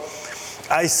 So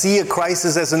I see a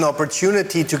crisis as an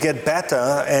opportunity to get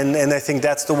better, and I think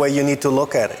that's the way you need to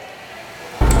look at it.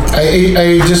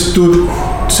 I just took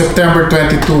September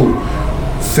 22,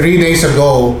 3 days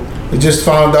ago. I just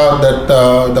found out that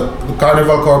the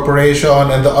Carnival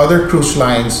Corporation and the other cruise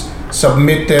lines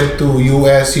submitted to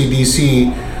US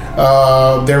CDC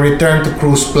their return to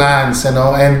cruise plans,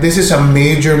 and this is a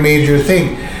major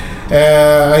thing.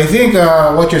 I think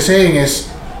what you're saying is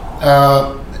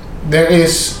there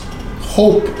is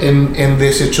hope in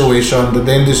this situation that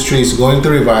the industry is going to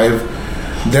revive.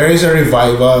 There is a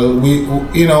revival.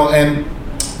 And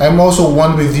I'm also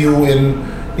one with you in,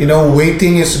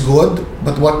 waiting is good,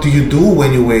 but what do you do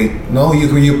when you wait?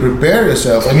 You prepare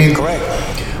yourself. I mean, correct.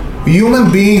 Human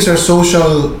beings are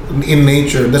social in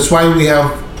nature. That's why we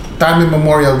have time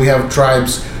immemorial. We have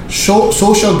tribes.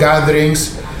 Social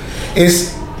gatherings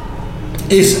is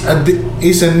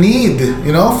a need,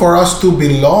 for us to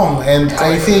belong. And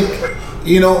I think,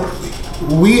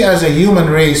 we as a human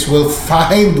race will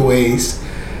find ways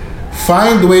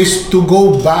to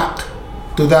go back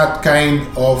to that kind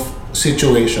of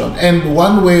situation. And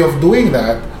one way of doing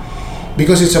that,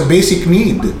 because it's a basic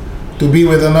need to be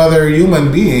with another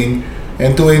human being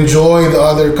and to enjoy the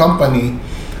other company,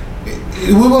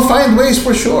 we will find ways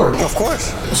for sure. Of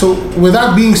course. So with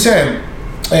that being said,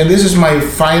 and this is my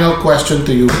final question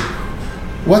to you,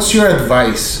 what's your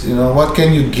advice? What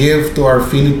can you give to our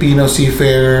Filipino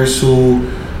seafarers who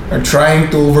are trying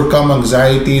to overcome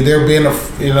anxiety?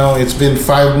 It's been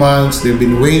 5 months, they've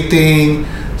been waiting.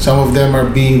 Some of them are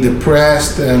being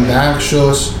depressed and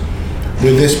anxious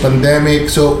with this pandemic.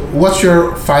 So what's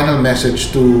your final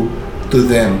message to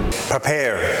them?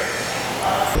 Prepare.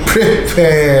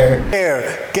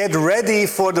 Get ready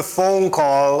for the phone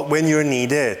call when you're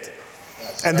needed.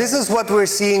 And this is what we're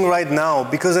seeing right now,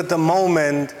 because at the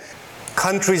moment,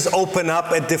 countries open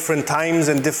up at different times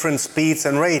and different speeds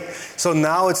and rate. So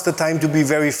now it's the time to be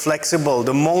very flexible.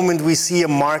 The moment we see a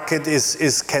market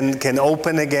can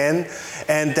open again,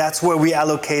 and that's where we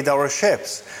allocate our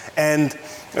ships. And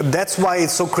that's why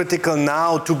it's so critical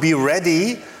now to be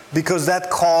ready, because that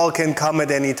call can come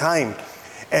at any time.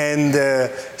 And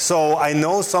so I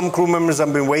know some crew members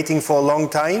have been waiting for a long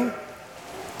time.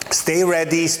 Stay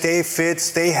ready, stay fit,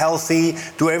 stay healthy,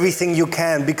 do everything you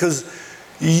can, because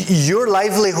your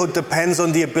livelihood depends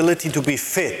on the ability to be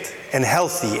fit and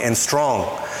healthy and strong.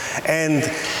 And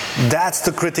that's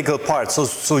the critical part.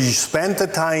 So you spend the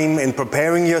time in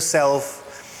preparing yourself,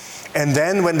 and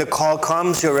then when the call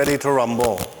comes, you're ready to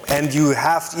rumble. And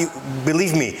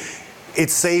believe me,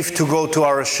 it's safe to go to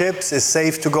our ships, it's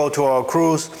safe to go to our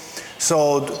cruise.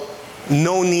 So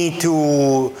no need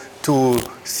to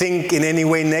think in any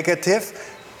way negative.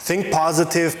 Think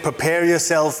positive, prepare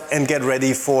yourself, and get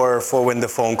ready for when the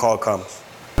phone call comes.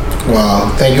 Wow,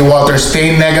 thank you, Walter.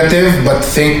 Stay negative, but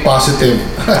think positive.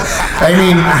 I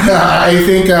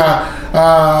think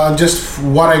just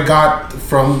what I got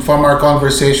from our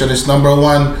conversation is, number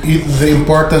one, the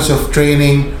importance of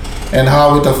training and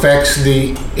how it affects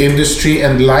the industry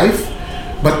and life.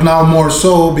 But now more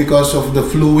so because of the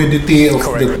fluidity of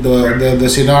the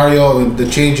scenario and the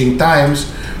changing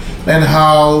times, and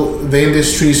how the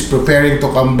industry is preparing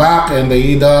to come back, and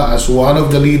AIDA, as one of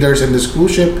the leaders in this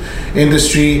cruise ship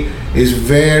industry, is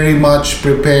very much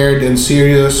prepared and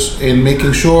serious in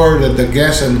making sure that the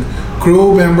guests and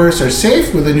crew members are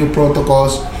safe with the new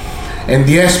protocols. And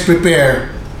yes, prepare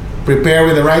with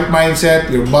the right mindset,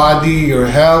 your body, your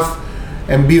health,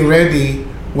 and be ready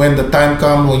when the time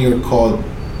comes when you're called.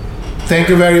 Thank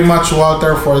you very much,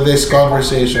 Walter, for this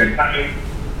conversation.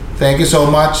 Thank you so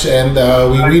much, and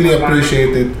we really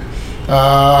appreciate it.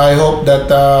 I hope that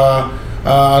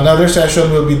another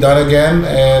session will be done again,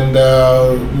 and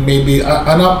maybe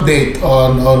an update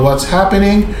on what's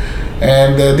happening.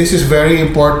 And this is very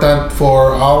important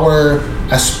for our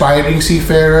aspiring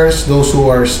seafarers, those who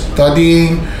are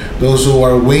studying, those who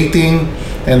are waiting,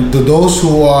 and to those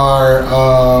who are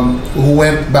who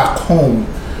went back home.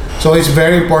 So it's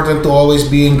very important to always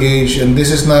be engaged, and this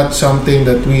is not something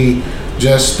that we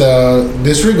just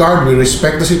disregard. We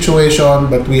respect the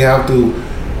situation, but we have to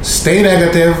stay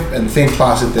negative and think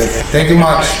positive. Thank you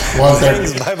much, Walter.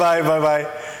 Bye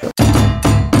bye.